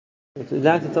What we'd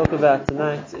like to talk about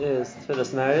tonight is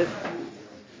Tefillas Maariv.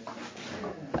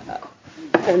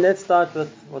 And let's start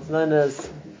with what's known as,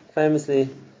 famously,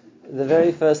 the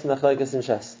very first machlokes in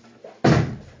Shas.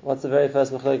 What's the very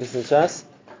first machlokes in Shas?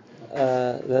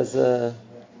 The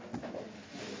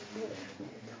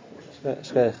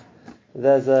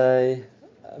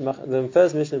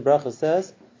first Mishnah Bracha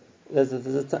says, there's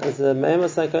a Me'ema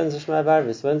Sankon Shema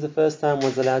Barvis. When's the first time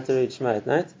one's allowed to read Shema at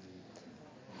night?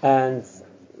 And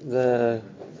the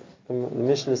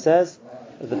Mishnah says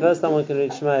that the first time one can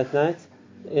read Shema at night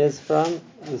is from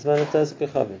the Zman of Tezek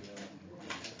Yechavim.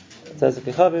 Tezek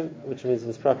Yechavim, which means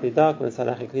it's properly dark, when it's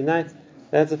halachically night,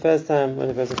 that's the first time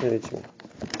when a person can read Shema.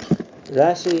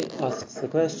 Rashi asks the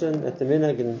question that the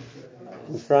minhag in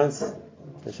France,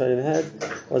 the Shonim had,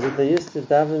 was that they used to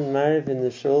daven Maariv in the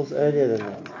shuls earlier than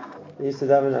that. They used to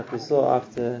daven, like we saw,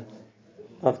 after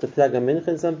Plag HaMincha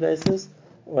in some places,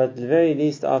 or at the very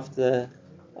least after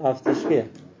Shkia.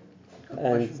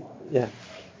 And yeah,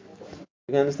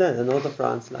 you can understand the north of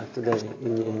France, like today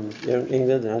in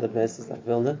England and other places like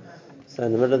Vilna, so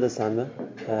in the middle of the summer,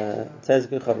 Tezek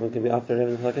Yechavim can be after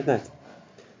 11 o'clock at night.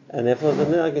 And therefore the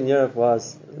minhag in Europe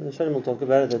was, the Shonim will talk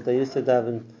about it, that they used to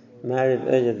daven Maariv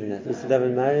earlier than that. They used to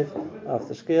daven Maariv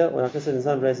after Shkia, or like I said, in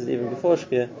some places even before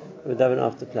Shkia, they would daven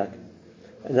after Plag.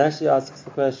 And Rashi asks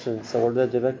the question, so what do they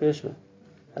do about Kriya Shema?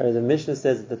 The Mishnah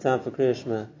says that the time for Kriya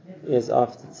Shema is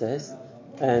after Tzeis,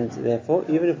 and therefore,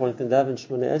 even if one can daven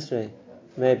Shmoneh Esrei,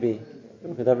 maybe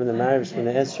one can daven the Maariv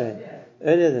Shmoneh Esrei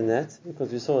earlier than that,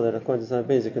 because we saw that according to some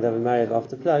opinions you can daven Maariv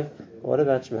after Plag. What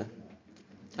about Shema?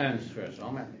 And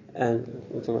Shema. And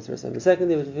we'll talk about Shema.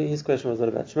 Secondly, his question was what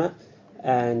about Shema?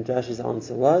 And Rashi's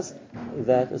answer was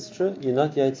that it's true, you're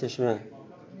not Yotze Shema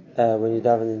when you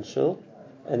daven in Shul,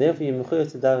 and therefore you're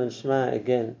mechuyev to daven Shema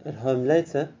again at home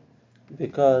later,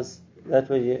 because that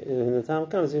way, when the time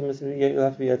comes, you'll have to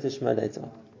be Yotze Shema later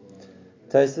on.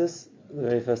 Tosfos, the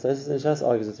very first Tosfos in Shas,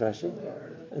 argues with Rashi,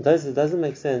 and Tosfos, it doesn't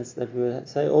make sense that we would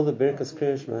say all the Birkas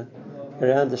Kriya Shema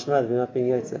around the Shema that we're not being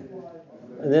Yotze.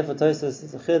 And therefore Tosfos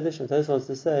is a chiddush, and Tosfos wants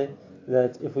to say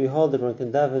that if we hold that one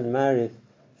can daven Maariv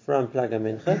from Plag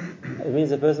HaMincha, it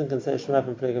means a person can say Shema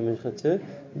from Plag HaMincha too,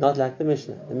 not like the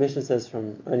Mishnah. The Mishnah says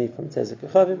only from Tezek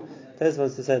Yechavim. Tosfos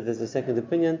wants to say that there's a second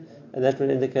opinion, and that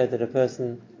would indicate that a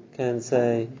person can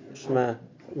say Shema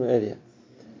earlier.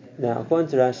 Now, according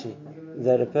to Rashi,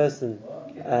 that a person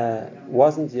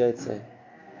wasn't Yotze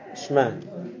Shema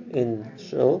in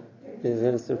Shul, is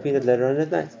going to repeat it later on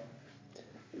at night.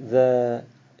 The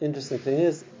interesting thing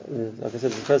is, like I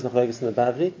said, the first machlokes in the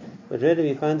Bavli, but really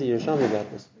we find the Yerushalmi about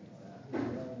this.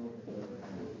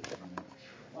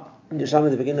 Yerushalmi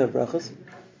at the beginning of Brachos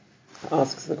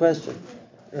asks the question,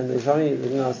 and the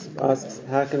Yerushalmi asks,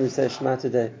 how can we say Shema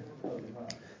today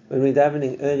when we're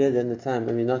davening earlier than the time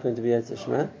when we're not going to be Yotze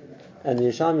Shema? And the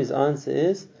Yerushalmi's answer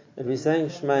is that we're saying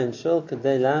Shema in Shul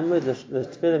Kedei Lamed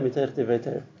L'Tefilla Miteich Divrei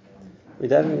Torah.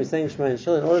 We're saying Shema in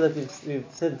Shul in order that we've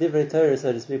said Divrei Torah,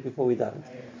 so to speak, before we daven.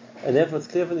 And therefore it's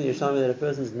clear from the Yerushalmi that a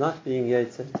person is not being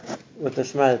Yotze with the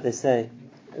Shema that they say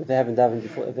if they haven't davened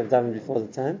before, if they've davened before the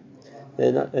time.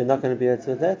 They're not going to be Yotze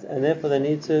with that, and therefore they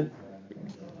need to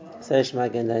say Shema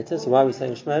again later. So why are we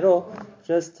saying Shema at all?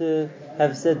 Just to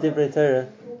have said Divrei Torah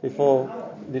before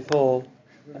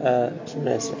Shmoneh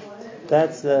Esrei.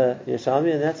 That's the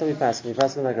Yerushalmi, and that's how we pass. We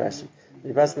pass like Rashi.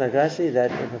 We pass like Rashi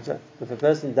that if a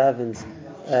person davens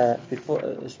before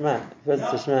Shema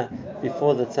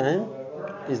before the time,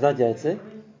 he's not Yotze,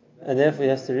 and therefore he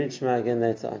has to read Shema again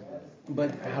later on.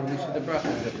 But how do we say the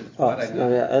bracha? I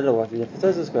don't know what. You have to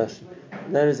answer this question.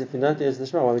 That is, if you're not Yotze the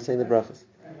Shema, why are we saying the brachas?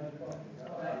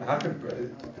 How could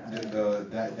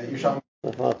that you shall?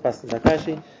 Like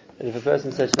Rashi, that if a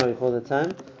person says Shema before the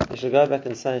time, he should go back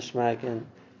and say Shema again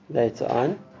later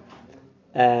on.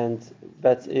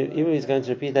 But even if he's going to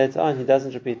repeat later on, he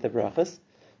doesn't repeat the brachas.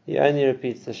 He only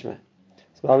repeats the Shema.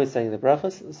 So why are we saying the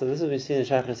brachas? So this is what we've seen in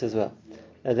Shachris as well.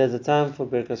 There's a time for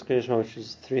Birkas Kriya Shema, which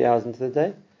is 3 hours into the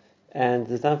day, and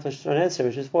the time for Shmoneh Esrei,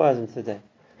 which is 4 hours into the day.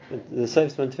 The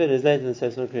Sofs on Tefilla is later than the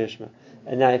Sofs on Kriya Shema.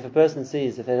 And now, if a person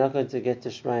sees if they're not going to get to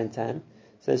Shema in time,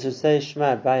 so they should say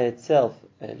Shema by itself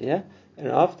earlier, and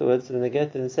afterwards, when they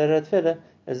get to the Seder Tefillah,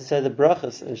 they should say the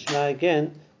brachas and Shema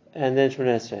again, and then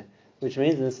Shmoneh Esrei. Which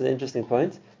means, and this is an interesting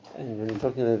point, and when we're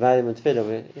talking about the value of Tefillah,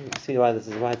 we see why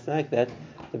it's like that.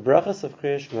 The brachas of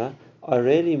Kriya Shema are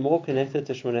really more connected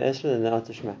to Shmoneh Esrei than they are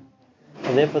to Shema.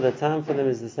 And therefore the time for them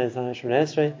is the same time as Shmoneh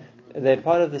Esrei. They're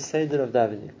part of the Seder of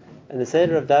Davening. And the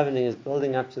Seder of Davening is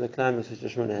building up to the climax, which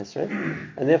is Shmoneh Esrei.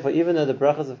 And therefore, even though the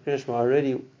brachas of Kriya Shema are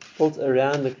already built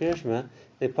around the Kriya Shema,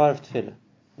 they're part of Tefillah,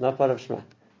 not part of Shema.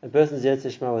 A person's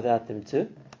Yotze Shema without them too,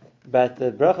 but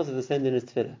the brachas of the same din is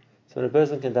Tefillah. So when a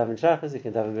person can daven Shachris, he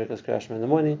can daven Birkas Kriyashma in the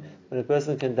morning. When a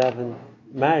person can daven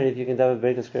Maariv, you can daven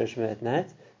Birkas Kriyashma at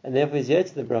night, and therefore he's yet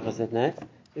to the brachas at night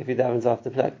if he davens after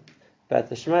Plag. But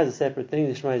the Shema is a separate thing.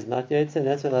 The Shema is not yet, and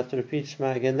that's why I'll have to repeat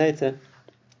Shema again later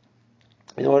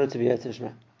in order to be yet to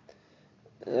Shema.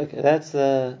 Okay, that's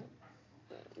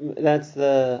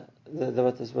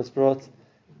what's brought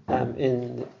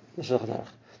in the Shulchan Aruch.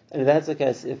 And if that's the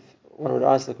case, if one would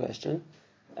ask the question,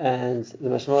 and the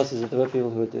Mashmah says that there were people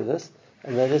who would do this,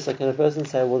 and that is, so can a person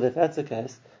say, well, if that's the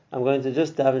case, I'm going to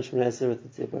just daven Shemona Esrei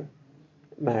with the Tzibur,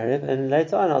 Maariv, and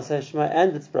later on I'll say Shema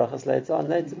and its brachas later.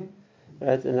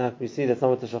 Right? And now we see that's not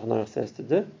what the Shulchan Aruch says to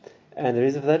do. And the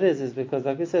reason for that is because,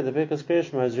 like we said, the Birkas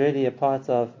Kriyashma is really a part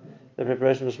of the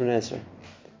preparation for Shemona Esrei.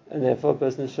 And therefore a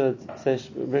person should say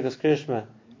Birkas Kriyashma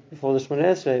before the Shemona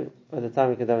Esrei, by the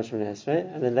time he can daven Shemona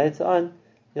Esrei, and then later on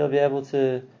he'll be able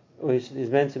to, or he's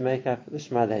meant to make up the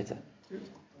Shema later.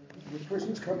 The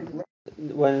person's coming late.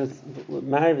 When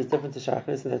Maariv is different to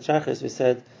Shachris, and at Shachris we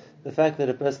said the fact that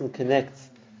a person connects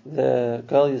the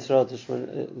Gal Yisrael to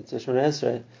Shemona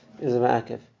Esrei is a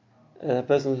ma'akev. A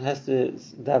person has to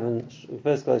daven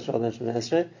first Gal Yisrael then Shemona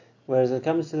Esrei, whereas when it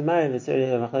comes to the Maariv, it's already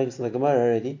a machlekes in the Gemara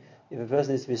already. If a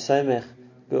person needs to be Somech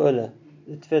Geula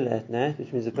the Tefilla at night,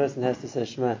 which means the person has to say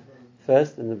Shema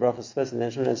first, and the brachas first, and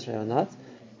then Shemona Esrei or not.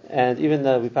 And even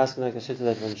though we pass like a shita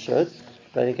that one should,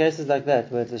 but in cases like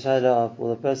that, where it's a shayla of, will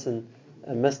the person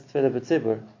miss Tefillah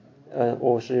b'tzibur,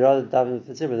 or should he rather daven with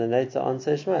the tzibur, then later on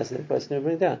say Shema, so the person will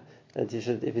bring down that he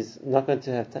should, if he's not going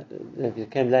to have, if he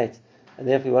came late, and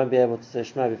therefore he won't be able to say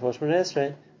Shema before Shemona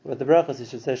Esrei, with the brachas he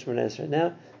should say Shemona Esrei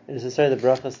now, and he should say the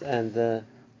brachas and the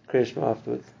Kriya Shema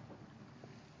afterwards.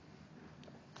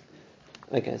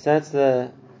 Okay,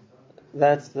 so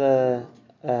that's the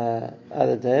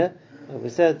other day. We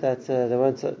said that they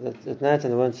weren't that at night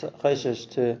and they weren't chayshish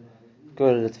to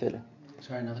go to the tefillah.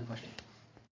 Sorry, another question.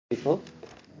 People,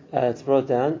 it's brought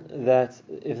down that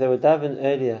if they would daven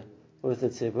earlier with the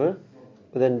tzibur,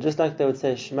 but then just like they would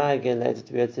say Shema again later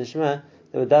to be able to say Shema,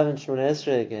 they would daven Shemona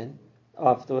Esrei again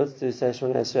afterwards to say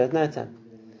Shemona Esrei at night time.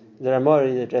 The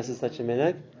Ramori addresses such a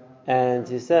minhag, and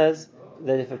he says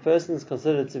that if a person is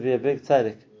considered to be a big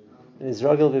tzaddik and his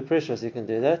rogel be precious, you can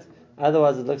do that.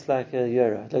 Otherwise, it looks like a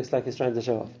euro. It looks like he's trying to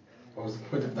show off. What was the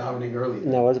point of davening early?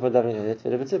 No, what's the point of davening early?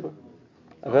 Tefillah b'tzibur.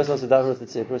 A person wants to daven with the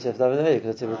tzibur, so you have to daven early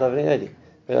because the tzibur is davening early.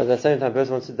 But at the same time, a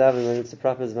person wants to daven when it's the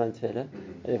proper zman tefillah,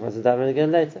 and he wants to daven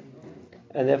again later.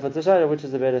 And therefore, it's a shayla, which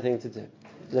is the better thing to do.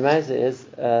 The matter is,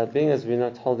 being as we're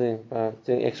not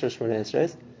doing extra Shemona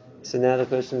Esreis, so now the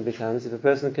question becomes, if a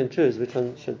person can choose which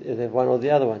one should, if they have one or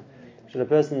the other one, should a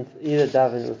person either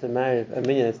daven with a Maariv, a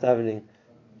minion that's davening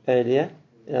earlier,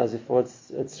 as before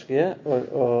it's shkia,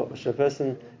 or should a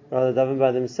person rather daven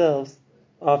by themselves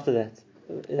after that?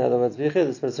 In other words,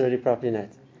 this was already properly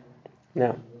night.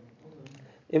 Now,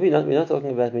 if we're not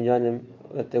talking about minyanim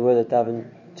that they were that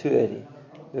daven too early.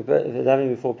 If they're davening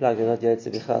before Plag, they're not yet to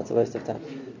bichal, it's a waste of time.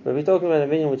 But we're talking about a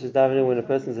minyan which is davening when a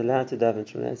person is allowed to daven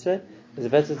Shemona Esrei. Is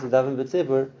it better to daven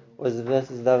b'tzibur, or is it better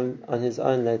to daven on his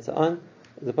own later on?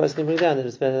 The person can bring down that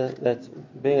it's better that,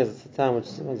 being as it's a time which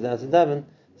someone's allowed to daven,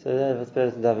 so that it's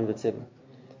better to daven b'tzibur.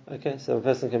 Okay, so a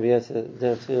person can be able to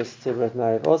do b'tzibur at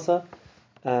Maariv also.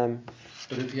 But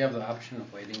if you have the option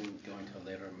of waiting and going to a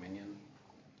later minyan?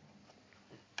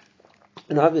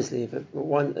 And obviously,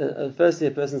 firstly,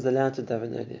 a person is allowed to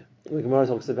daven earlier. The Gemara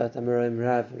talks about Amoraim,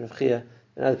 Rav, Rav Chia,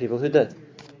 and other people who did.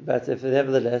 But if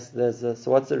nevertheless,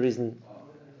 so what's the reason?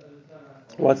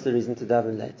 What's the reason to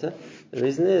daven later? The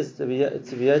reason is to be yot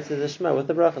to the Shema with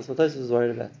the brachas. What Tosfos is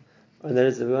worried about, and that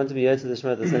is that we want to be yot to the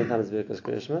Shema at the same time as Birkas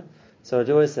Kriyashma. So what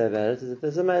I always say about it is that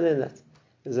there's a maila in that.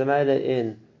 There's a maila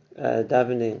in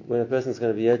davening when a person is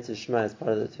going to be yot to Shema as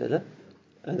part of the tefillah,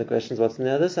 and the question is what's on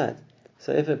the other side.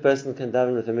 So if a person can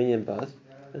daven with a minyan both,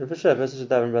 then for sure a person should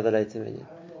daven by the later minyan.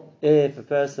 If a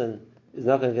person is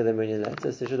not going to get the minyan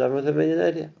later, so he should daven with a minyan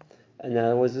earlier. And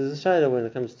now always there's a shayla when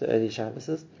it comes to early Shabbos,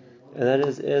 and that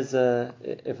is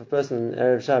if a person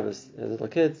Erev Shabbos has little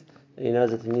kids, and he knows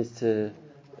that he needs to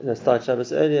start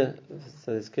Shabbos earlier,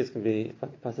 so his kids can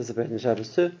participate in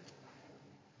Shabbos too.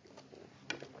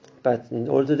 But in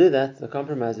order to do that, the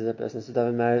compromise is that person has to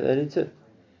daven Maariv early too.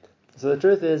 So the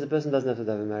truth is, a person doesn't have to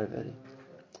daven Maariv early.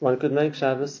 One could make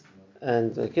Shabbos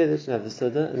and Kiddush and have the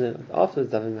Suda, and then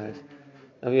afterwards daven Maariv.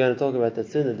 Now we're going to talk about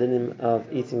that soon, the dinim of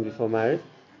eating before Maariv,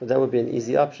 but that would be an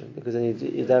easy option, because then you're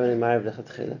davening Maariv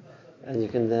lechatchila, and you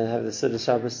can have the Suda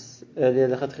Shabbos earlier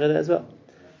lechatchila as well.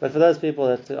 But for those people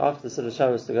that after the Suda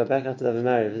Shabbos to go back after daven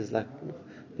Maariv is like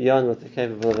beyond what they're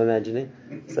capable of imagining.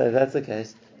 So if that's the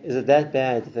case, is it that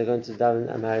bad if they're going to daven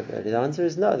a Maariv early? The answer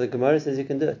is no. The Gemara says you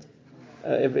can do it.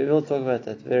 We will talk about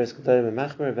that. Various Kedorim and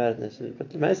Machmer about it. But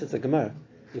the Maisa, it's a Gemara.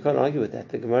 You can't argue with that.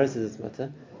 The Gemara says it's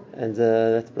mutter, and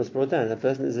that's what's brought down. A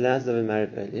person is allowed to have a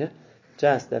Maariv earlier.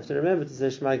 Just they have to remember to say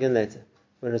Shema again later,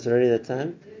 when it's already that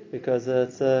time, because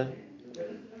it's they're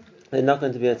not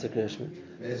going to be able to Kriya Shema.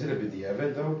 Is it a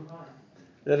b'diavad though?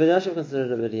 Rabbi Yashav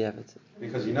considered a b'diavad.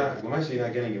 Because you're not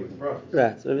getting it with brachas.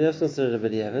 Right. Rabbi Yashav considered a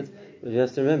b'diavad, but you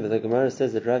have to remember the Gemara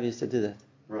says that Rav used to do that.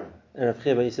 Right. And Rav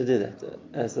Chiba used to do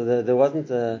that. So there wasn't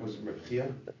a... Was it Rav Chia?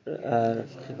 Rav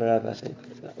Chiba, I think.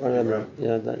 One of them,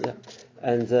 yeah.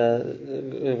 And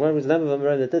one was a number of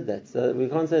them that did that. So we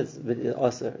can't say it's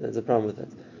also. There's a problem with it.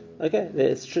 Okay,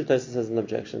 it's true Tosfos has an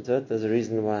objection to it. There's a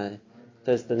reason why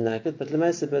Tosfos didn't like it, but the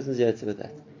most person's yotze with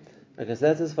that. Okay, so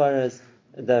that's as far as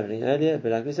davening earlier,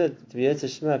 but like we said, to be yotze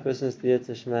Shema, a person has to be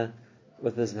yotze Shema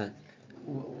with his man.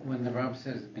 When the Rab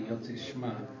says B'yotzi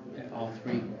Shema, all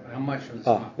three, how much of the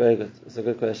Oh, Shema? very good. It's a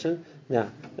good question. Now,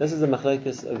 this is a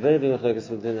machlokes, a very big machlokes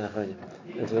we'll do in Achronim,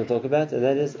 and we're going to talk about, and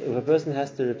that is, if a person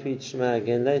has to repeat Shema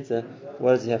again later,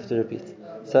 what does he have to repeat?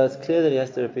 So it's clear that he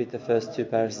has to repeat the first two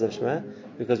parashas of Shema,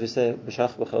 because we say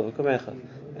B'shach b'chol v'kumecha.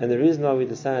 And the reason why we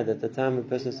decide that the time a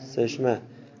person has to say Shema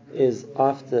is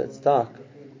after it's dark,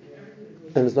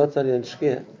 and it's not studying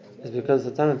Shkia, is because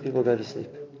the time when people go to sleep.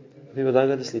 People don't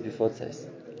go to sleep before Tzeis.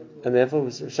 And therefore,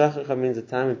 Shachacha means a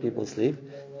time when people sleep,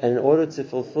 and in order to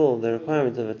fulfill the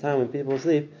requirement of a time when people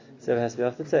sleep, so it has to be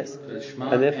after Tzeis.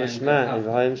 And therefore, Shema and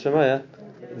V'hayim Shemaya,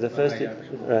 the first two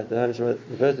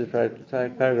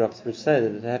paragraphs which say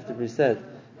that they have to be said,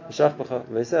 B'shach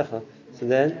b'chol, so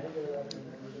then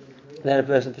a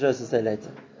person should say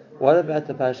later. What about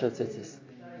the Parashat of Tzitzis?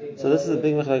 So this is a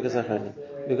big machlokes achronim,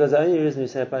 because the only reason we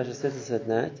say Parashat Tzitzis at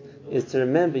night is to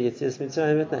remember Yetzias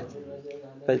Mitzrayim at night.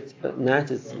 But night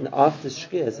is after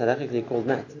Shkia, it's halachically called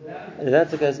night. And if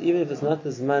that's the case, even if it's not the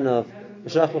zman of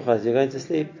Mashach B'chaz, you're going to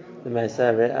sleep, the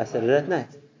Ma'aseh I said it at night.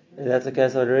 And if that's the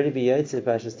case, I would already be Yotze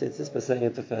Parashat Tzitzis by saying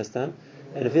it the first time,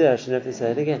 and if I shouldn't have to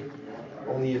say it again.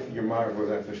 Only if your Maariv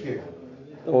was after Shkia.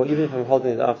 Or even if I'm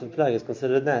holding it after the plug, it's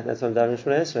considered night. That's why I'm davening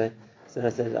Shemona Esrei. So I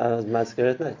said I was masker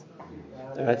at night.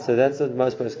 Alright, so that's what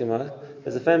most poskim are.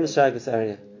 There's a famous Shagas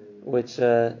area, which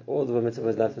all the women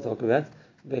always love to talk about,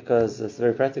 because it's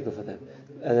very practical for them.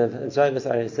 And the Shagas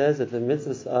area says that the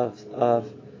mitzvahs of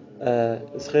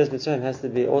Zchiras Mitzrayim has to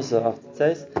be also after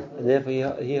Tzeis, and therefore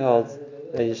he holds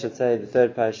that you should say the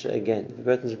third parasha again. If the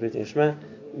person's repeating Shema,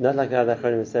 not like how the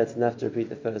Achronim say it's enough to repeat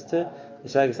the first two, the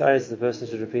Shagas area says the person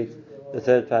should repeat the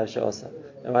third parasha also.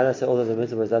 And why do I say all of the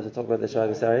mitzvahs love to talk about the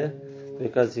Shagas area?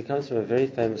 Because he comes from a very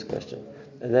famous question.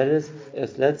 And that is,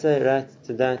 if let's say right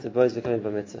today the boy is becoming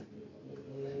bar mitzvah,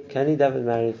 can he daven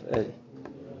Maariv early?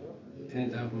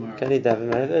 Can he daven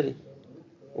Maariv early?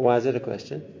 Why is it a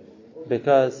question?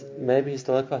 Because maybe he's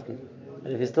still a cotton,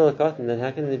 and if he's still a cotton, then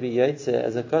how can he be yotze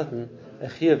as a cotton? A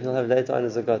chiyuv he'll have later on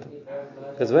as a gadol.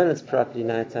 Because when it's properly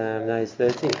nighttime, now he's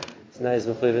 13, so now he's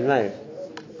mechuyev in Maariv,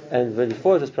 and when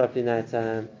before it was properly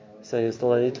nighttime, so he was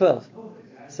still only 12.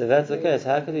 So if that's the case,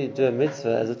 how can he do a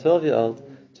mitzvah as a 12-year-old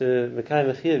to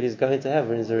Mekayim Mechiv he's going to have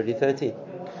when he's already 13?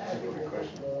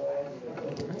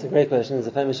 It's a great question. There's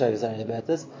a famous Shagas about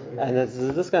this, and there's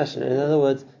a discussion. In other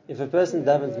words, if a person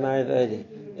davens Maariv early,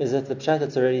 is it the pshat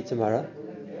it's already tomorrow?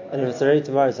 And if it's already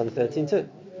tomorrow, it's on 13 too?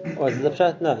 Or is it the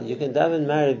pshat? No, you can daven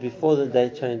Maariv before the day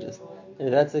changes. And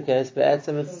if that's the case,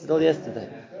 Be'etzem it's still yesterday.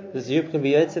 Because you can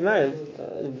be Yotze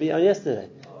Maariv, be on yesterday.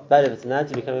 But if it's night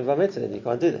to become a bar mitzvah, then you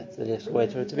can't do that. So you have to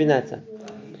wait for it to be nighttime.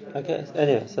 Okay, so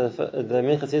anyway, so the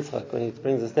Minchas Yitzchak, when he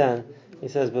brings us down, he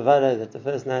says, Bavada, that the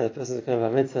first night the person is becoming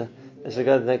bar mitzvah, they should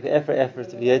go to make the effort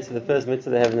to be Yotze the first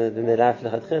mitzvah they have in their life,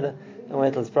 and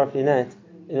wait till it's properly night,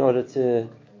 in order to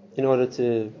be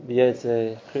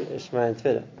Yotze Shema and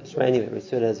Tefilla. Shema anyway, but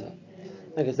Tefilla as well.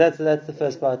 Okay, so that's the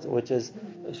first part, which is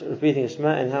repeating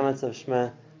Shema, and how much of Shema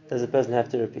does a person have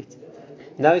to repeat.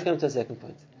 Now we come to a second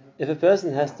point. If a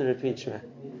person has to repeat Shema,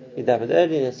 he davened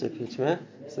early, he has to repeat Shema,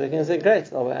 so they can say,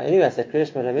 great, anyway I said Kriya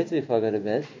Shema Lamitza before I go to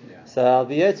bed, so I'll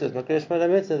be Yotze with my Kriya Shema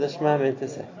Lamitza, the Shema meant to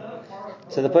say.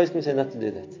 So the poskim say not to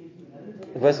do that.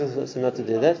 The poskim say not to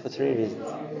do that for three reasons.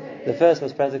 The first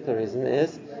most practical reason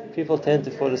is, people tend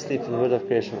to fall asleep in the middle of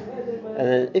Kriya Shema. And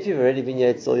then if you've already been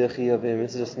Yotze all your chiyuvim,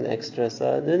 it's just an extra,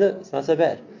 so no, it's not so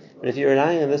bad. But if you're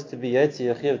relying on this to be Yotze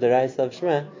your chiyuv d'oraisa of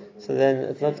Shema, so then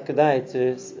it's not kedai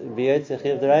to be Yotze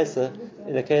chiyuv d'oraisa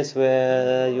in a case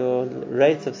where your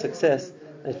rate of success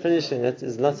at finishing it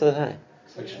is not so high.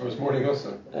 It's like Shavuos morning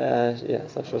also.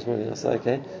 It's like Shavuos morning also,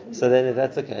 okay. So then if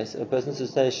that's the case, a person should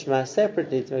say Shema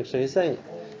separately to make sure he's saying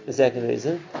it. The second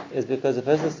reason is because the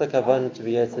person is the kavanah to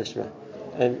be Yotze Shema.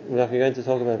 And like we're going to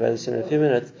talk about in a few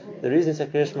minutes, the reason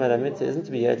Kriya Shema Lamitza isn't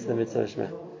to be Yotze the mitzvah of Shema.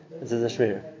 This is a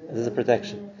shmirah. This is a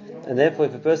protection. And therefore,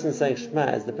 if a person is saying Shema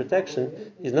as the protection,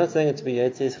 he's not saying it to be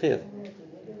Yotze Chiyuv.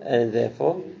 And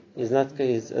therefore, it's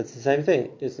the same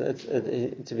thing.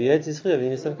 To be Yotze Chiyuv, he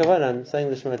needs to have kavanah. I'm saying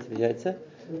the Shema to be Yotze.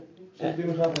 But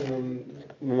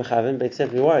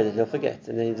except we're worried that he'll forget.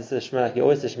 And then he just says Shema like he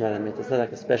always says Shema Lamit. It's not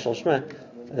like a special Shema.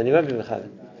 And then he won't be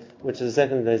Mechaven. Which is the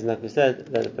second reason, like we said,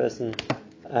 that a person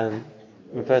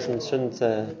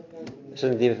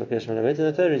shouldn't leave it for Kriyash Lamit. And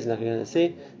the third reason, like we're going to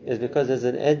see, is because there's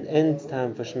an end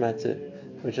time for Shema too,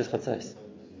 which is Chatzos.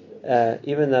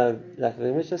 Even though, like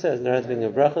the Mishnah says, in the beginning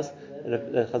of Brachos,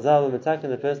 the Chazal and Metakin,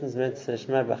 the person is meant to say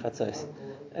Shema b'Chatzos.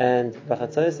 And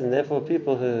b'Chatzos, and therefore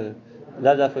people who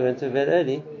Ladaf went to bed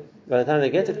early, by the time they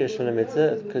get to Kriyash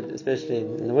Mitzvah, it could, especially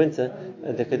in the winter,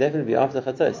 they could definitely be after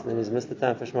Chatzos, and then he's missed the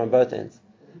time for Shema on both ends.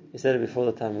 He said it before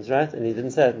the time was right, and he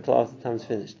didn't say it until after the time was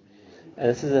finished. And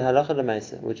this is a halacha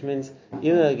l'maisa, which means,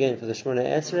 even though again for the Shemona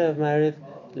Esrei of Maariv,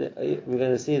 we're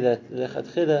going to see that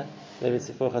lechatchila, maybe it's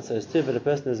before Chatzos too, but a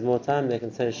person has more time, they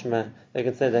can say Shema, they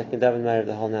can daven Maariv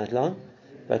the whole night long,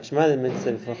 but Shema they meant to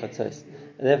say before Chatzos.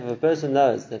 And therefore, if a person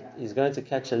knows that he's going to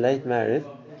catch a late Maariv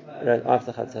right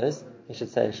after Chatzos, he should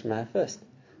say Shema first.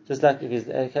 Just like if he's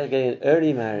getting an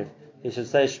early Maariv, he should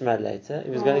say Shema later.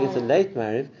 If he's going to get a late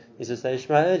Maariv, he should say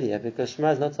Shema earlier, because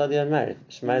Shema is not Tzadi on Maariv.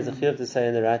 Shema is a chiyuv to say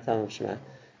in the right time of Shema.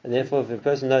 And therefore, if a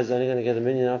person knows he's only going to get a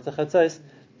minyan after Chatzos,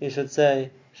 he should say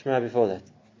Shema before that.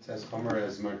 It says Chomer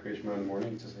as Makrei Shema in the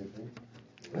morning, it's the same thing.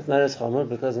 It's not as Chomer,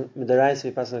 because Midaraisa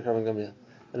we pass on the Krav Gamliel.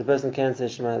 And a person can say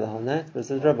Shema the whole night, but it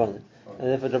says Rabbanan. And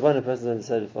therefore, Rabbanan, a person is going to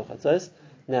say it before Chatzos.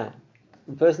 Now,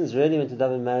 a person is really meant to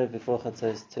daven Maariv before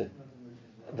Chatzos too.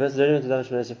 A person is really meant to daven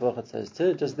Shema before Chatzos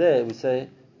too. Just there, we say,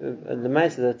 the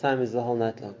mice of the time is the whole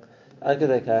night long.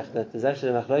 That there's actually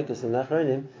a machlokes in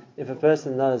Nachronim if a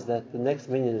person knows that the next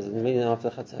minyan is the minyan after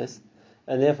Chatzos,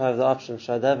 and therefore I have the option,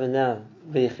 should I daven now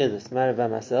b'yichidus, Maariv by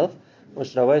myself, or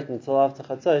should I wait until after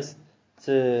Chatzos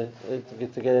to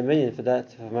get a minyan for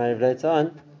Maariv later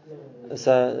on?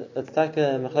 So it's like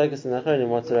a machlokes in Nachronim,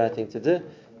 what's the right thing to do?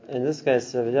 In this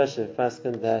case, Rabbi Yosef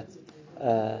paskin that,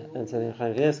 and Tzaddik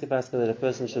Chaim Kanievsky paskin that a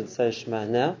person should say Shema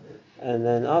now, and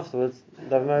then afterwards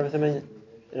daven Maariv with a minyan.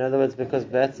 In other words, because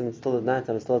B'etzim it's still at night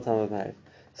time, it's still a time of Maariv.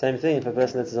 Same thing if a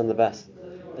person that is on the bus.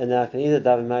 And now I can either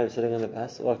daven Maariv sitting on the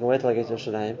bus, or I can wait till I get to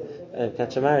Yerushalayim and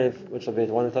catch a Maariv, which will be at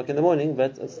 1 o'clock in the morning,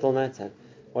 but it's still night time.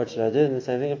 What should I do? And the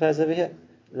same thing applies over here.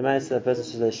 The person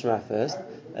should say Shema first,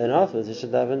 and afterwards he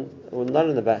should daven, well, not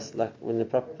in the bus, like when the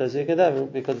proper place you can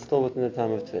daven, because it's still within the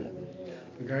time of Tefilla.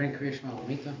 Regarding Kriyash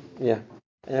Malamita? Yeah.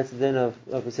 And that's the din of,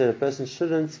 like we said, a person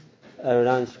shouldn't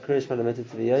rely on Kriyash Malamita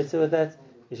to be Yotze with that,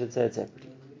 he should say it separately.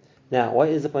 Now, what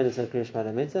is the point of saying Kriyash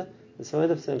Malamita? The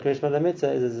point of saying Kriyash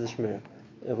Malamita is as a shmirah.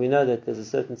 If we know that there's a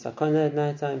certain sakana at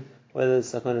night time, whether the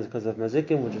sakana is because of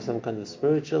mazikim, which is some kind of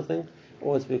spiritual thing,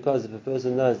 or it's because if a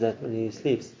person knows that when he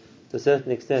sleeps, to a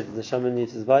certain extent, the shaman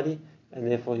leaves his body, and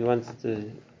therefore he wants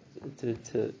to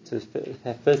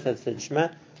first have said Shema,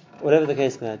 whatever the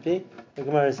case might be. The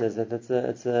Gemara says that it's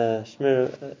a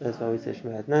shmirah. That's why we say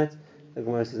Shema at night. The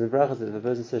Gemara says in Brachos that if a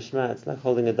person says Shema, it's like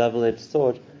holding a double-edged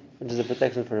sword, which is a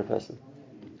protection for a person.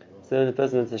 So then the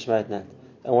person says Shema at night.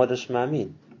 And what does Shema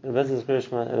mean? When a person says Kriyash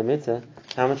Shema Mitzvah,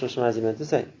 how much of Shema is he meant to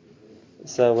say?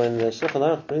 So when the Shulchan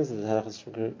Aruch brings the Halachas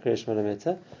from Kriyash Shema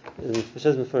Mitzvah, it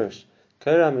says Mefurish,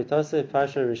 Kora Mitase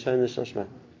Parsha Rishon Shel Shema.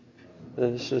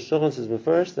 The Shulchan says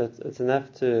Mefurish that it's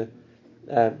enough to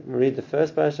read the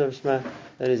first Parsha of Shema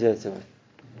that is Yotze with.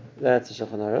 That's the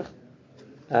Shulchan Aruch.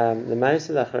 The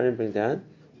Ma'aseh Achronim bring down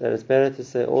that it's better to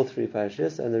say all three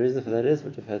parashas, and the reason for that is,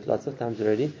 which we've heard lots of times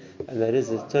already, and that is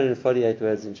there's 248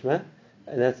 words in Shema,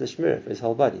 and that's the shmirah for his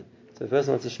whole body. So if a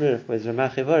person wants a shmirah for his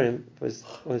Ramach Evarim,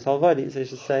 for his whole body, so he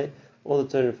should say all the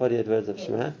 248 words of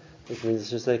Shema, which means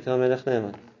he should say Kol Melech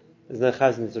Ne'eman. There's no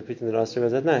chazan that's repeating the last three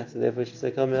words at night, so therefore he should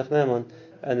say Kol Melech Ne'eman,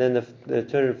 and then the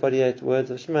 248 words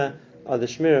of Shema are the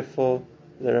shmirah for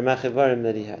the Ramach Evarim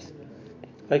that he has.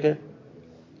 Okay?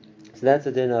 So that's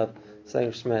the din of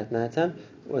saying Shema at night time.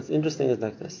 What's interesting is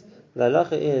like this. The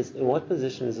halacha is, in what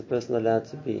position is a person allowed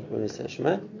to be when we say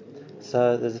Shema?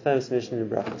 So there's a famous mission in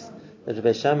Brachos that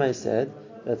Rabbi Shammai said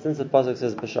that since the pasuk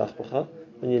says B'shach b'cha,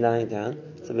 when you're lying down,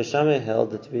 so Rabbi Shammai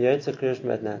held that to be Yotze Kriyash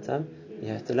Shema at night time, you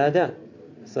have to lie down.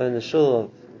 So in the shul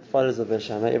of followers of Rabbi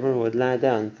Shammai, everyone would lie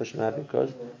down for Shema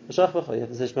because B'shach b'cha, you have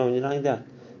to say Shema when you're lying down.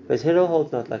 But Hillel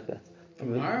holds not like that. For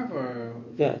Maariv or?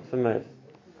 Yeah, for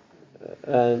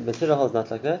Maariv. But Hillel holds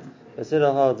not like that. But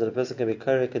Hillel holds that a person can be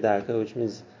Koreh Kedarka, which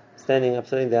means standing up,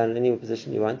 sitting down in any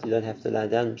position you want. You don't have to lie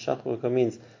down. B'shach b'cha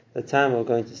means the time of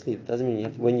going to sleep. It doesn't mean you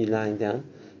have to, when you're lying down.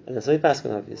 And that's what we pass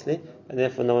on, obviously. And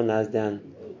therefore no one lies down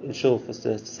in shul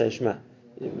to say Shema.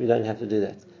 You don't have to do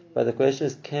that. But the question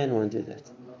is, can one do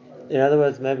that? In other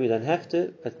words, maybe we don't have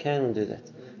to, but can one do that?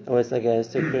 And when it's like to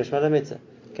Kriya Shema Mitzvah,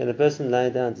 can a person lie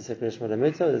down to say Kriya Shema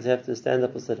Mitzvah, or does he have to stand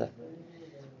up or sit up?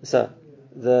 So,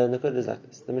 the Nukud is like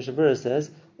this. The Mishnah Berurah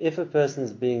says, if a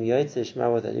person's being Yotze Shema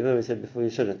with it, even though we said before you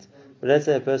shouldn't, but let's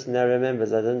say a person now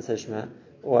remembers I didn't say Shema,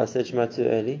 or I said Shema too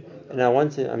early, and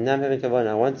I'm now having Kavanah,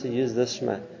 I want to use this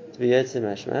Shema to be Yotze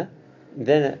my Shema,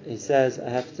 then he says you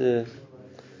have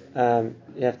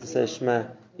to say Shema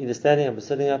either standing up or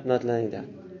sitting up, not lying down.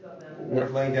 What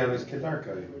if laying down is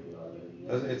Kedarka?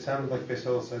 It sounds like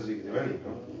Beisol says you can do anything,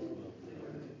 no?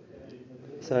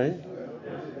 Sorry?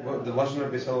 Well, the Lashon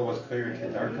of Beisol was clear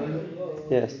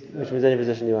Kedarka? Yes, which means any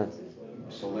position you want.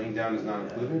 So laying down is not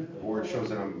included? Or it shows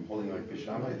that I'm holding like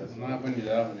Bishamai? That's not when you do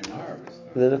it in Maariv.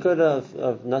 The Nukud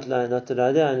of not to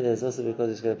lie down is also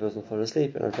because it's going to person fall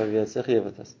asleep and I'm trying to be able to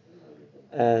with us.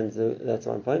 And that's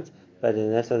one point. But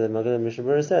that's why the Magen Mishnah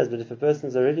Berurah says, but if a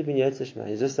person's already been Yotze Shema,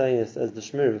 he's just saying this as the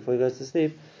Shmir before he goes to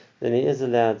sleep, then he is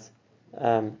allowed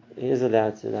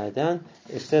to lie down,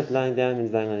 except lying down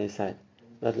means lying on his side,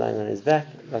 not lying on his back.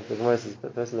 Like the Gemara says, the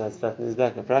person that's flat on his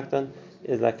back, a prakton,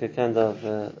 is like a kind of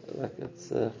like it's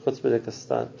a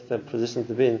chutzpah position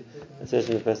to be in, especially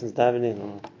when the person's davening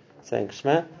or saying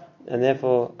Shema, and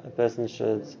therefore a person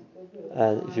should,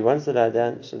 if he wants to lie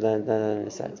down, should lie down on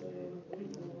his side.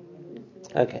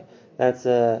 Okay, that's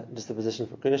just the position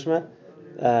for Kriya Shema.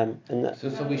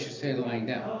 So we should say lying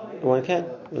down. One can,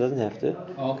 it doesn't have to.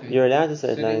 Oh, okay. You're allowed to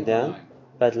say it lying down, lying.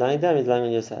 but lying down is lying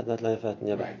on your side, not lying flat on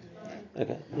your back. Right.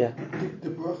 Okay, yeah. The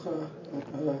bracha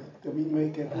that we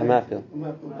make at Hamapil.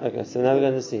 Okay, so now we're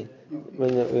going to see. We're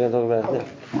going to talk about it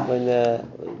now. When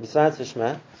besides the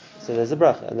Shema, so there's a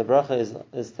bracha, and the bracha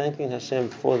is thanking Hashem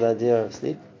for the idea of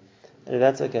sleep. And if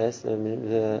that's okay, so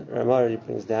the Ramah already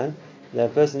brings down that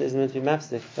a person isn't meant to be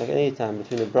mafsik like any time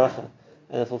between the bracha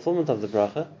and the fulfillment of the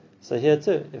bracha. So here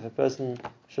too, if a person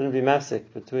shouldn't be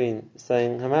mafsik between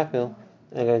saying Hamapil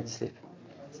and going to sleep.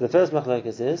 So the first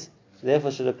machlokes is,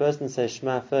 therefore should a person say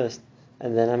Shema first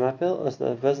and then Hamapil, or should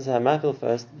a person say Hamapil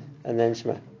first and then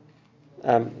Shema?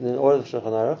 In the order of Shulchan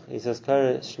Aruch, he says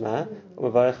Kore Shema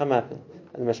or Mevarech Hamapil.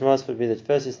 And the mashmas would be that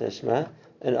first you say Shema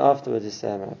and afterwards you say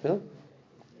Hamapil.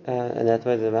 And that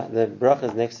way the bracha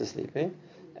is next to sleeping.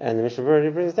 And the Mishnah already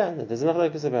brings down that there's a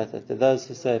machlokes about it. That those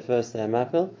who say first say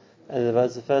Hamapil, and the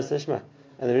those who first say Shema.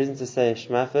 And the reason to say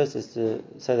Shema first is to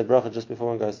say the bracha just before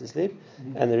one goes to sleep.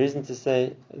 Mm-hmm. And the reason to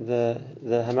say the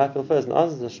Hamapil first and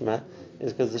after the Shema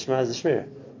is because the Shema is the Shmira.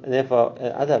 And therefore,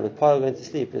 Adam, with part of going to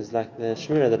sleep is like the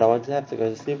Shmira that I want to have to go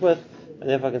to sleep with, and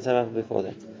therefore I can say Hamapil before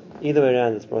that. Either way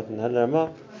around, it's brought in the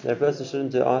Halacha that a person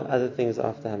shouldn't do other things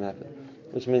after Hamapil,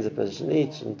 which means a person shouldn't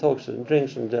eat, shouldn't talk, shouldn't drink,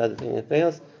 shouldn't do other things, anything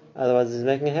else. Otherwise, he's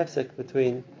making a hefsek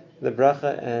between the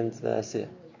bracha and the asiyah.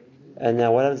 And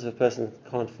now, what happens if a person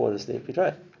can't fall asleep? He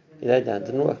tried. He laid down, it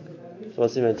didn't work. So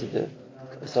what's he meant to do?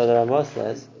 So the Ramah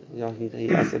says, he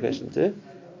asks the question too.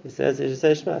 He says you should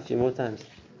say Shema a few more times.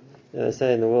 They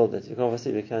say in the world that you can't fall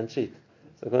asleep, you can't cheat.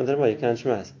 So according to the Ramah, you can't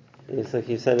Shema. So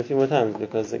keep saying it a few more times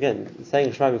because again,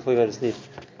 saying Shema before you go to sleep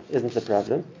isn't the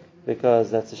problem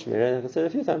because that's a Shemira, and I can say it a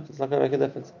few times. It's not going to make a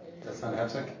difference. That's not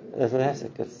hefsek? That's not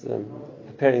hefsek. It's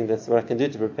preparing. That's what I can do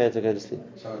to prepare to go to sleep.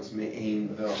 So it's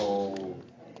me'ain the whole,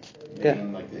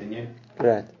 like the inyan?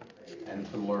 Right. And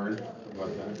to learn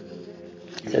about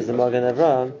that. Says the Magen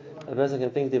Avraham, a person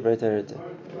can think Divrei Torah too.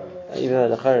 Even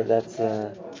though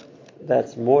the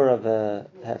that's more of a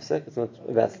hefsek. It's not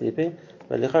about sleeping,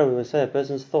 but l'chara we would say a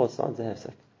person's thoughts aren't a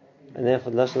hefsek. And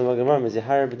therefore, the lashon of the Magen Avraham is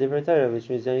Yahara b'Divrei Torah, which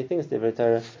means the only things Divrei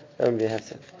Torah that wouldn't be a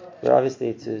hefsek. But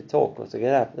obviously, to talk or to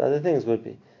get up, the other things would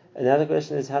be. And the other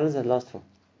question is, how does that last for?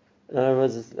 In other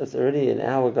words, it's already an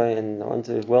hour going and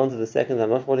well into the second. I'm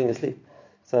not falling asleep.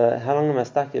 So how long am I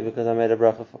stuck here because I made a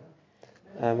bracha for?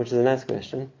 Which is a nice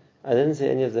question. I didn't see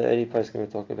any of the early posts going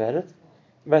to talk about it,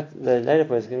 but the later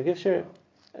posts going to give sure.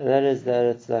 And that is that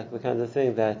it's like the kind of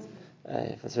thing that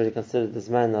if it's really considered this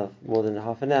man of more than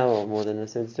half an hour or more than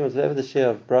 72 minutes, whatever the share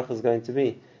of bracha is going to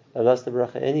be, I lost the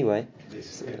bracha anyway.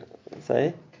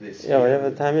 Say, yeah, whatever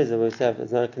the time is,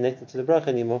 it's not connected to the bracha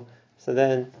anymore. So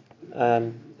then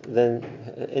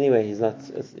anyway, he's not.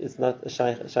 It's not a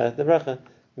shaykh the bracha.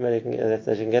 That's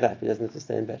how you can get up. He doesn't have to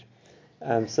stay in bed.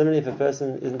 Similarly, if a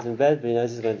person isn't in bed but he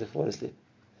knows he's going to fall asleep,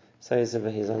 so he's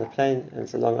on a plane and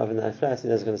it's a long overnight flight, he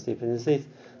knows he's going to sleep in his seat,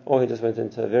 or he just went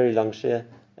into a very long share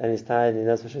and he's tired and he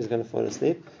knows for sure he's going to fall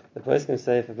asleep. The person can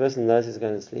say if a person knows he's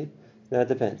going to sleep, now it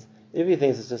depends. If he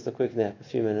thinks it's just a quick nap, a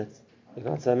few minutes, you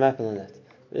can't say a map on that.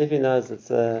 But if he knows it's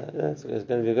going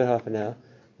to be a good half an hour,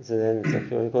 so then it's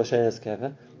like what we call Sheinas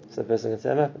Keva, so the person can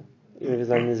say a map, even if he's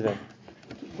lying in his bed.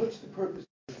 What's the purpose?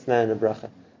 It's now in a bracha.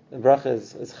 the bracha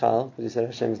is chal, because you said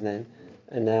Hashem's name,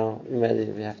 and now really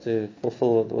we have to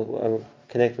fulfill,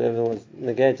 connect whatever was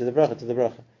negated to the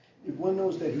bracha. If one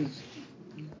knows that he's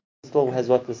Still has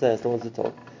what to say, still wants to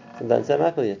talk. So don't say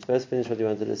mapel yet. First finish what you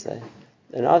wanted to say,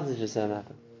 and after you say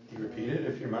mapel. You repeat it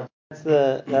if you're mouth.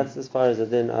 That's as far as the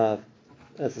din of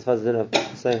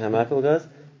saying how mapel goes.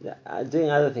 Doing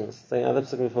other things, saying other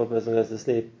psukim before a person goes to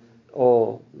sleep,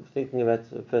 or thinking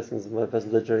about what a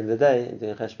person did during the day and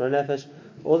doing cheshbon nefesh.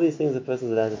 All these things a person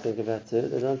is allowed to think about too.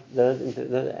 They're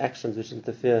not actions which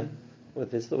interfere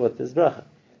with his bracha.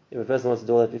 If a person wants to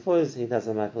do all that before he does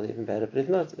a mapel, even better. But if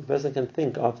not, a person can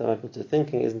think after mapel too.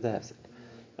 Thinking isn't a hefsek.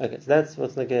 Okay, so that's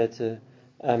what's negated to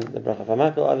the bracha of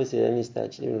mapel. Obviously, at any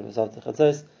stage, even if it's after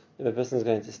chatzos, if a person is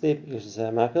going to sleep, you should say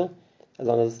a mapel, as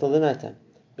long as it's still the night time,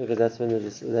 because that's when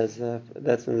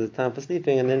there's time for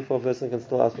sleeping, and then for a person can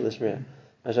still ask for the shmir.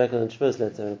 Mashakal and shvus,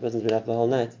 let's say, when a person's been up the whole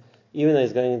night, even though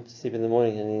he's going to sleep in the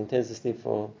morning and he intends to sleep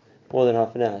for more than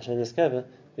half an hour, Shana Skava,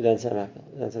 we don't say mapel.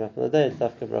 We don't say mapel a day. It's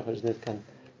dafka bracha which need come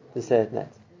to say at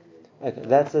night. Okay,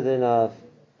 that's the din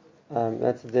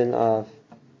of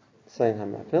saying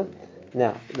hamapil.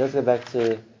 Now let's go back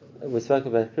to, we spoke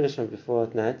about Krishna before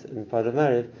at night in part of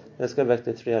Maariv. Let's go back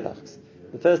to 3 halachas.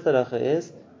 The first halacha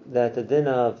is that the din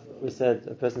of, we said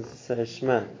a person to say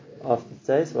Shema after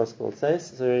tzeis, what's called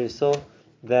tzeis. So we already saw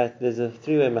that there's a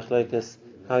 3-way machlokes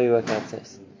how you work out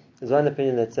tzeis. There's one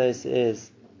opinion that tzeis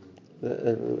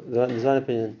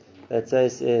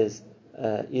is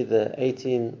either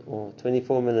 18 or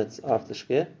 24 minutes after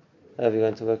shkia. However you're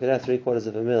going to work it out, 3/4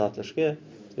 of a mil after shkia.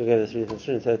 You'll give it 3 different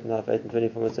shins, 8.5, 8 and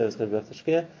 24 minutes, it's going to be after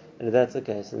shkia. And if that's the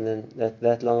case, and then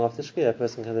that long after shkia, a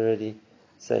person can already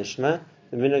say Shema.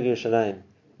 The minhag Yerushalayim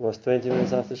was 20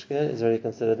 minutes after shkia, is already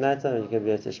considered nighttime, and you can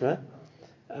be able to Shema.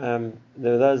 There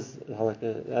were those,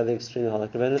 I think, extremely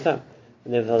halakha ben time.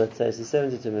 And they've held it says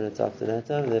 72 minutes after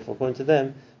nighttime, and therefore, according to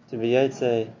them, to be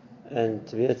Yotzei and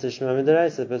to be Yotzei Shema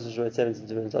Midaraisa, the person should wait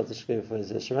 72 minutes after shkia before he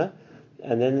says Shema.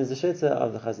 And then there's the shita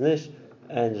of the Chaznish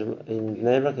and in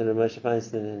Bnei Brak and Moshe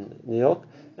Feinstein in New York,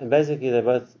 and basically they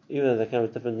both, even though they come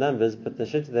with different numbers, but the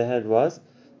shita they had was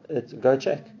go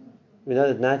check. We know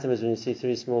that nighttime is when you see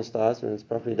 3 small stars when it's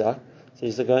properly dark, so you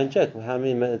used to go and check how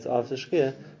many minutes after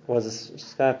shkia was the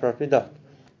sky properly dark.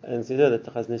 And so you know that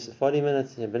the Chaznish said 40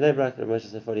 minutes in Bnei Brak, and Moshe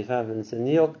said 45 minutes in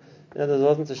New York. Now there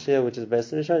wasn't a shia which is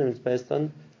based on Rishonim, it's based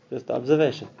on just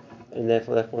observation, and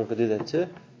therefore that one could do that too.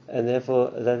 And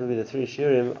therefore that would be the 3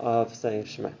 shiurim of saying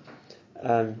Shema.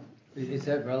 Is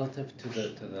that relative to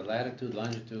the latitude,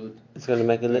 longitude? It's going to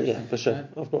make for sure,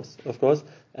 of course.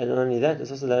 And not only that,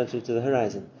 it's also latitude to the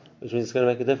horizon, which means it's going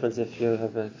to make a difference if you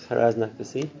have a horizon like the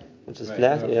sea, which is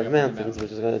flat, or you have mountains,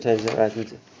 which is going to change the horizon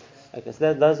too. Okay,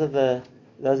 so those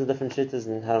are different shittas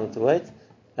and how long to wait.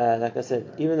 Like I said,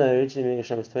 even though originally Minhag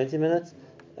Yerushalayim was 20 minutes,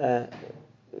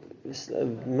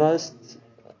 most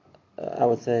I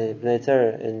would say Bnei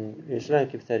Torah in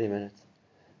Yerushalayim keep 30 minutes.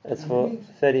 It's for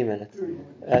 30 minutes.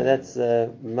 That's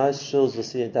most shuls will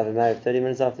see a daven Maariv 30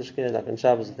 minutes after shkia, like on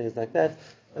Shabbos and things like that.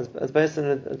 It's based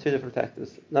on 2 different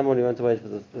factors. Number one, you want to wait for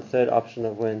the third option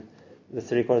of when the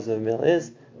 3/4 of a mil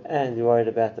is, and you're worried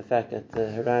about the fact that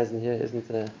the horizon here is in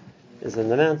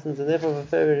the mountains, and therefore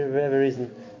for whatever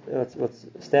reason, what's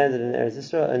standard in Eretz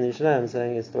Yisrael and Yerushalayim, I'm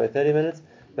saying is to wait 30 minutes,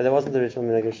 but that wasn't the original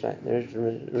Minhag Yerushalayim. The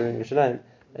original Minhag Yerushalayim,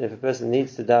 and if a person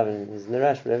needs to daven, he's in the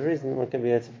rush for whatever reason, one can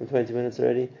be able from 20 minutes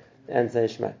already and say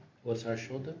Shema. What's our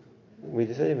shoulder? We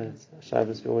do 30 minutes.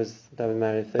 Shabbos, we always daven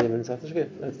Maariv 30 minutes after shkia.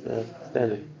 That's the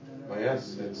standard. Well,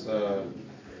 yes, it's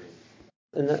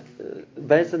And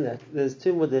based on that, there's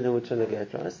 2 more dinner which are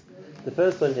negated to us. The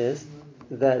first one is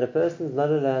that a person is not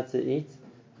allowed to eat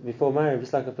before Maariv,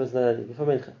 just like a person is not allowed to eat before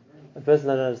Mincha. A person is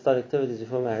not allowed to start activities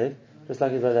before Maariv, just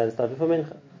like he's not allowed to start before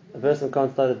Mincha. A person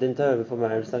can't start a din Torah before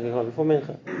Maariv, just like he can't before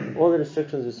Mincha. All the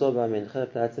restrictions we saw about Mincha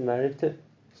apply to Maariv too.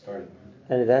 started.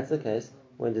 And if that's the case,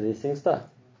 when do these things start?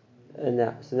 So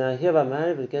now here by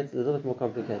Maariv it gets a little bit more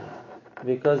complicated,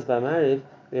 because by Maariv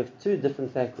we have 2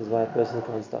 different factors why a person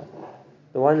can't start.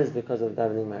 The one is because of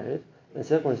davening Maariv, and the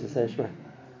second one is to say Shema.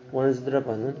 One is the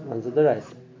Rabbanan, one is the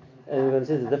Deraisa. And we're going to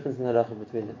see the difference in halacha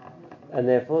between them. And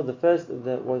therefore,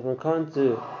 what one can't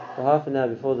do for half an hour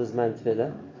before the Zman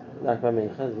Tefilla, like by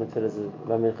Mincha, Zman Tefilla is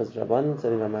Rabbanan,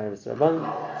 so by Maariv is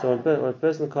Rabbanan. So what a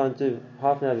person can't do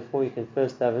half an hour before you can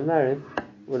first daven Maariv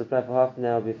would apply for half an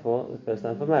hour before the first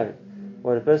time for Maariv.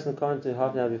 What a person can't do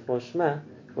half an hour before Shema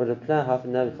would apply half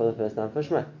an hour before the first time for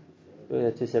Shema. We're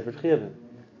going to 2 separate chiyuvim.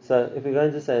 So if we're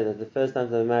going to say that the first time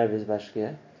for the Maariv is by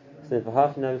Shkia, so then for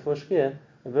half an hour before Shkia,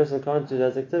 a person can't do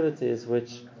those activities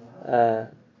which are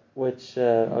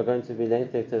going to be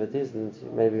lengthy activities and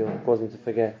maybe will cause him to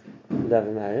forget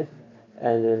daven Maariv.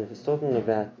 And then if it's talking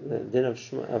about the din of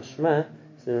Shema,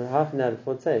 so then half an hour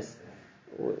before Tzeis,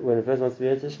 when a person wants to be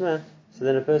able to Shema, so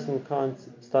then a person can't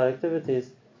start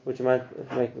activities which might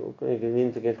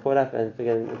mean to get caught up and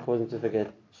cause him to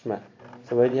forget Shema.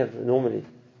 So where do you have normally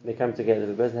they come together?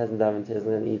 The person hasn't davened, he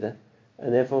hasn't done either,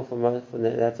 and therefore for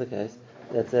that's the case.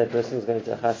 Let's say a person is going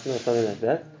to a chasna or something like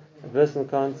that. A person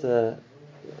can't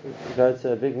go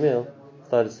to a big meal,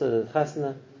 start a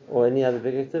chasna or any other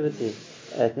big activity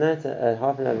at night at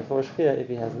half an hour before Shkia if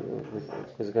he hasn't,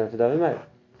 because he's going to daven Maariv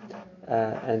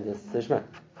and it's Shema.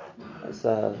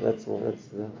 So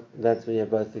that's when you're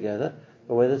both together.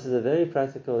 But where this is a very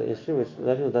practical issue, which a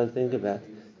lot of people don't think about,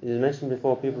 you mentioned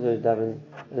before people who daven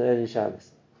an early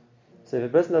Shabbos. So if a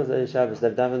person does early Shabbos,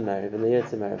 they've davened Maariv and they're yet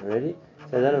to Maariv already,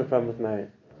 so they don't have a problem with Maariv,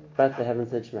 but they haven't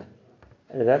said Shema.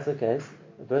 And if that's the case,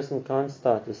 a person can't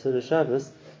start the Suda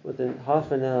Shabbos within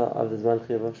half an hour of the Zman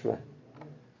Chiyuv of Shema.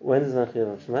 When is Zman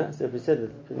Chiyuv of Shema? So if we said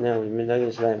that now we're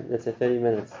minhagin Shemaim, let's say 30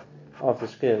 minutes after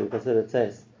Shkia, we consider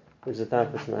Tzeis, which is the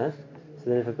time for Shema. So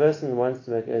then if a person wants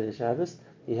to make early Shabbos,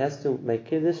 he has to make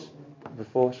Kiddush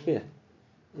before Shkia.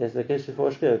 He has to make Kiddush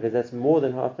before Shkia, because that's more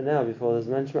than half an hour before the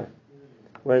Zman Shema.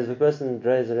 Whereas if a person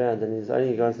drays around and he's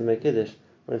only going to make Kiddush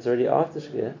when it's already after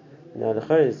Shkia, now the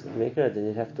Chor is Mikra, then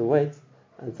he'd have to wait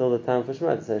until the time for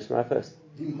Shema to say Shema first.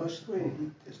 He must wait.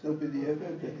 There's no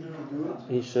b'diavad that he can do it.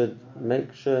 He should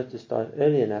make sure to start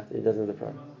early enough that he doesn't have the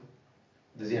problem.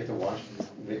 Does he have to wash?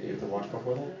 Do you have to wash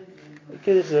before that?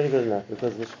 Kiddush is already good enough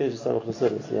because the Kiddush is Samach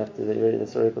L'Sudas, so you have to already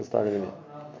that's already called starting the meal.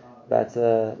 But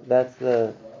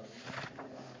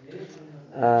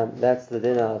that's the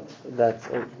din of that's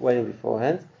waiting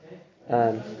beforehand.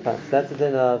 But that's the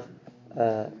din of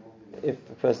if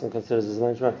a person considers his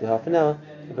lunch might be half an hour,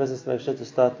 the person has to make sure to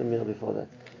start the meal before that.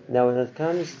 Now, when it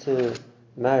comes to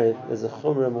Maariv, there's a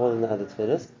chumrah more than the other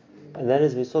tefillas, and that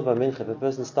is we saw by mincha. If a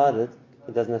person started,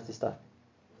 he doesn't have to start.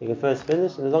 He can first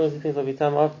finish, and as long as he thinks there'll be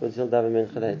time afterwards, he'll daven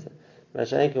mincha later.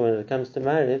 Masha'enka, when it comes to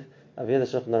Maariv, I've heard the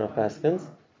Shulchan Aruch paskins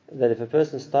that if a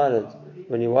person started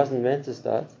when he wasn't meant to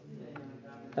start,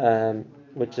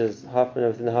 which is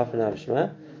within the half an hour of Shema,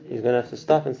 he's going to have to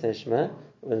stop and say Shema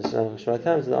when the Shema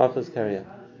comes, and afterwards carry on.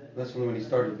 That's when he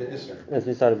started the Isser. That's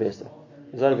when he started Be'isr.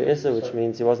 He started Be'isr, which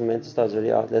means he wasn't meant to start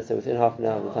already out, let's say within half an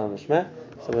hour of the time of Shema.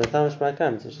 So when the time of Shema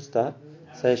comes, he should start,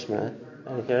 say Shema,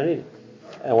 and carry on eating.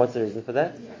 And what's the reason for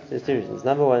that? There's two reasons.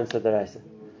 Number one, it's the Daraisa.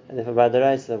 And if by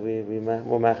Daraisa we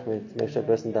more machmir to make sure a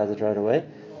person does it right away.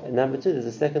 And number two, there's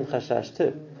a second chashash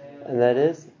too, and that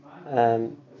is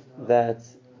that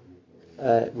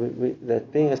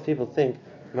being as people think,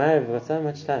 Maariv, we've got so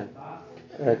much time,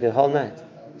 like the whole night.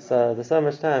 So there's so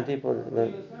much time, people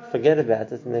forget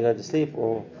about it and they go to sleep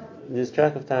or lose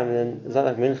track of time, and then it's not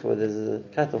like Mincha where there's a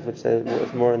cutoff which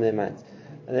it's more in their minds.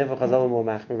 And therefore Chazal more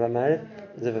machmir by Maariv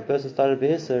is if a person started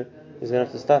Be'isr, he's going to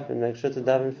have to stop and make sure to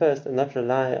daven first and not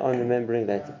rely on remembering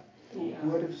later.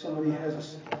 What if somebody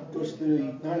goes to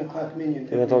the 9 o'clock minyan?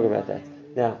 We're going to talk about that.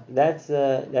 Now, that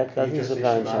doesn't just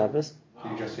apply on Shabbos.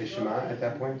 Can you just say Shema at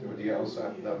that point, or do you also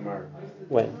have to daven Maariv?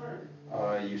 When?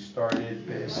 You started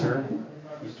the Isser,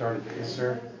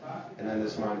 and then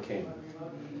this man came.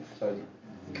 So,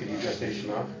 could you just say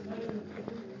Shema?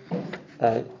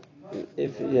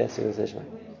 Yes, you can say Shema.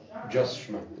 Just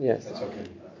Shema? Yes. That's okay.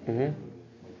 Mm-hmm.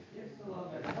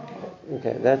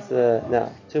 Okay, that's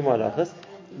now two more halachas.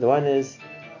 The one is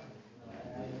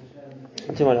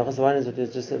what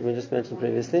we just mentioned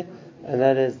previously, and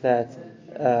that is that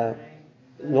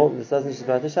this doesn't just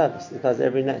apply to Shabbos. It applies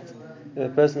every night. If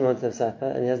a person wants to have supper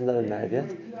and he hasn't done Maariv yet,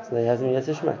 so he hasn't been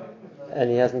Shema, and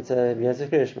he hasn't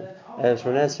been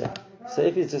Shema. So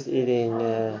if he's just eating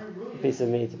a piece of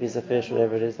meat, a piece of fish,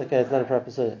 whatever it is, okay, it's not a proper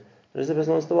suda. But if the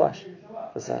person wants to wash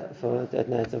for at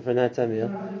night and for a nighttime meal,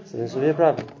 so this will be a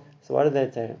problem. So why did they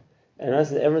tell him? And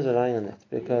everyone's relying on that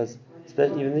because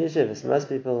even the yeshivas, most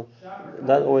people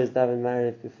don't always daven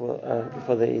Maariv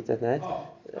before they eat at night,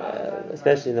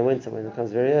 especially in the winter when it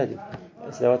comes very early.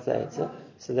 So what's the answer?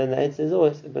 So then the answer is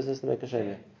always the business to make a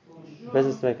shomer.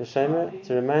 Business to make a shomer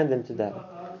to remind them to daven.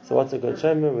 So what's a good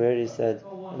shomer? We already said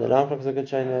the alarm clock is a good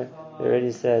shomer. We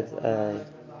already said a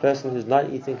person who's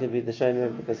not eating could be the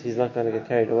shomer because he's not going to get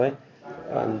carried away.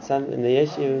 And some in the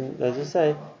yeshiva, as you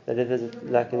say, that if there's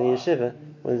like in the yeshiva,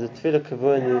 when there's a tefillah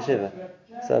kavua in the yeshiva,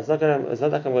 so it's not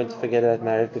like I'm going to forget about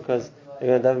Maariv because I'm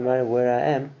going to daven Maariv where I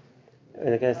am.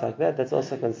 In a case like that, that's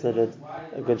also considered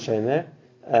a good shomer.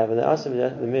 But they also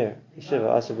the mir yeshiva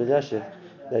also b'yashiv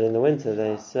that in the winter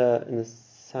in the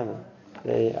summer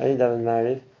they only daven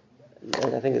Maariv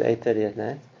I think at 8:30 at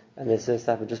night, and they serve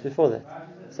supper just before that.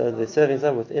 So they're serving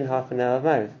supper within half an hour of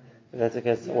Maariv. If that's the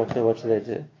case, what should they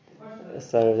do?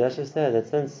 So Rav Yashiv said that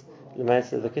since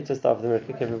the kids will start with them and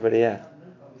kick everybody out.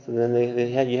 So then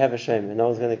you have a shame, and no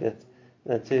one's going to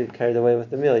get too carried away with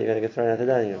the meal. You're going to get thrown out the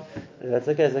dining room. And if that's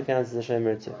the case, that counts as a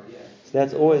shamer too. So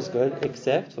that's always good,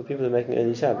 except for people who are making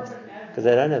early Shabbos, because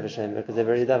they don't have a shamer because they've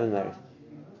already davened Maariv.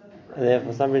 And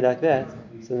therefore, somebody like that,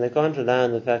 so then they can't rely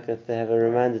on the fact that they have a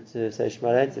reminder to say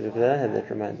Shema later because they don't have that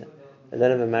reminder. They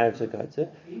don't have a Maariv to go to.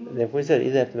 And therefore, we said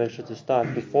either have to make sure to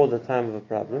start before the time of a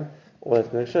problem, or have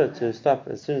to make sure to stop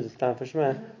as soon as it's time for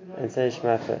Shema and say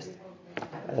Shema first.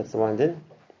 That's the one din.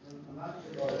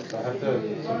 So I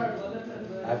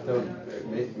have to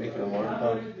make an alarm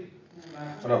clock.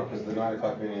 Oh no, because the 9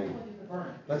 o'clock meeting.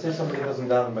 Let's say somebody doesn't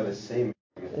daven by the same.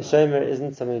 The shomer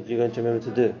isn't something that you're going to remember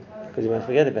to do because you might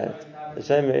forget about it. The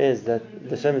shomer is that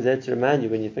the shomer is there to remind you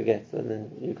when you forget. So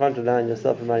then you can't rely on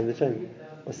yourself reminding the shomer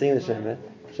or seeing the shomer.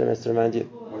 The shomer has to remind you.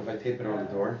 What if I tape it on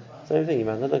the door? Same thing. You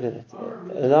might not look at it.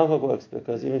 An alarm clock works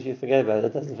because even if you forget about it,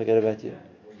 it doesn't forget about you.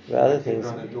 But other things.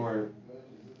 On the door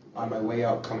on my way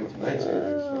out coming tonight.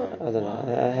 I don't know.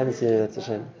 I haven't seen it. That's a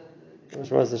shame.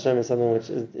 Which was the shame is something which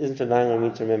isn't relying on me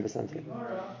to remember something.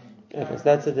 Okay, so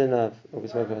that's the din of what we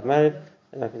spoke about Maariv,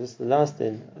 and this is the last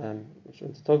din which we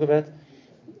want to talk about,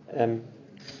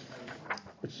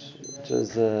 which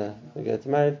is we go to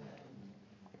Maariv.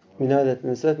 We know that in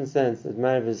a certain sense that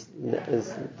Maariv is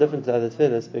different to other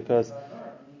tefillas because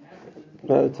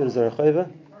no other tefillas are a chayva,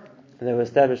 and they were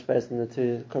established based on the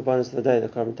two korbanos of the day, the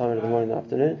korban tamid in the morning and the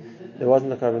afternoon. There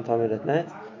wasn't a korban tamid at night,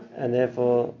 and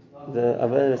therefore the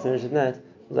avodah finished at night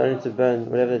was only to burn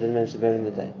whatever they didn't manage to burn in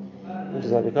the day. Which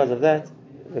is why, because of that,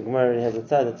 the Gemara already has a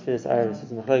tzad that tefillas Arvis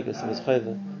is machlokes, it was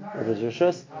chayva, it was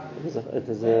rishus, it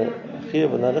was a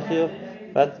chiyuv or not a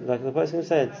chiyuv, but like the person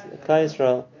said, Klal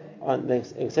Yisrael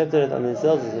they accepted it on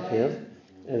themselves as a chiyuv.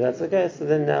 If that's the case, so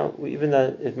then now, even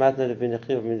though it might not have been a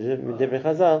chiyuv midibri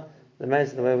chazal, the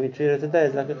way we treat it today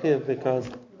is like a chiyuv because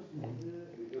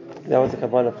that was the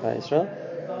kabbalah of Klal Yisrael.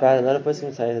 But a lot of persons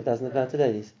would say that it doesn't apply to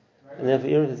ladies, and therefore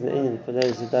even if it's an Indian for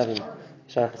those who daven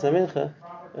shachas and mincha,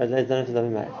 they don't have to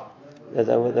daven Maariv.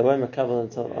 They won't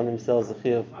makabel on themselves the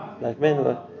chiyuv like men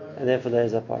were, and tefillah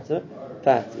is a part of it.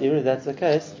 But even if that's the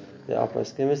case, the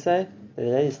opposite can say that the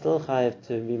lady is still chayiv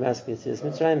to be masculine Yetzias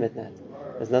Mitzrayim at night.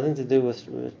 It has nothing to do with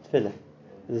tefillah.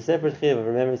 There's a separate chiyuv of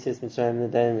remembering Yetzias Mitzrayim in the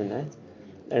day and the night.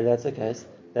 And if that's the case,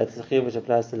 that's the chiyuv which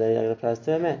applies to the lady and it applies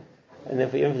to a man. And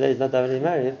therefore, even if the lady is not davening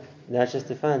Maariv, now she has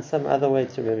to find some other way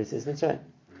to remember Yetzias Mitzrayim.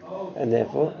 And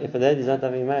therefore, if a lady is not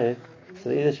davening Maariv, so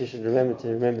either she should remember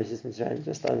Yetzias Mitzrayim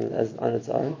just on its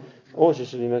own, or she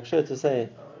should make sure to say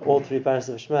all three parashas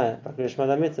of Shema, Shema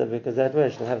La Mitzvah, because that way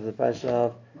she'll have the parasha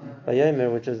of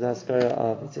Vayomer, which is the haskara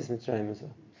of Yetzias Mitzrayim as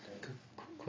well.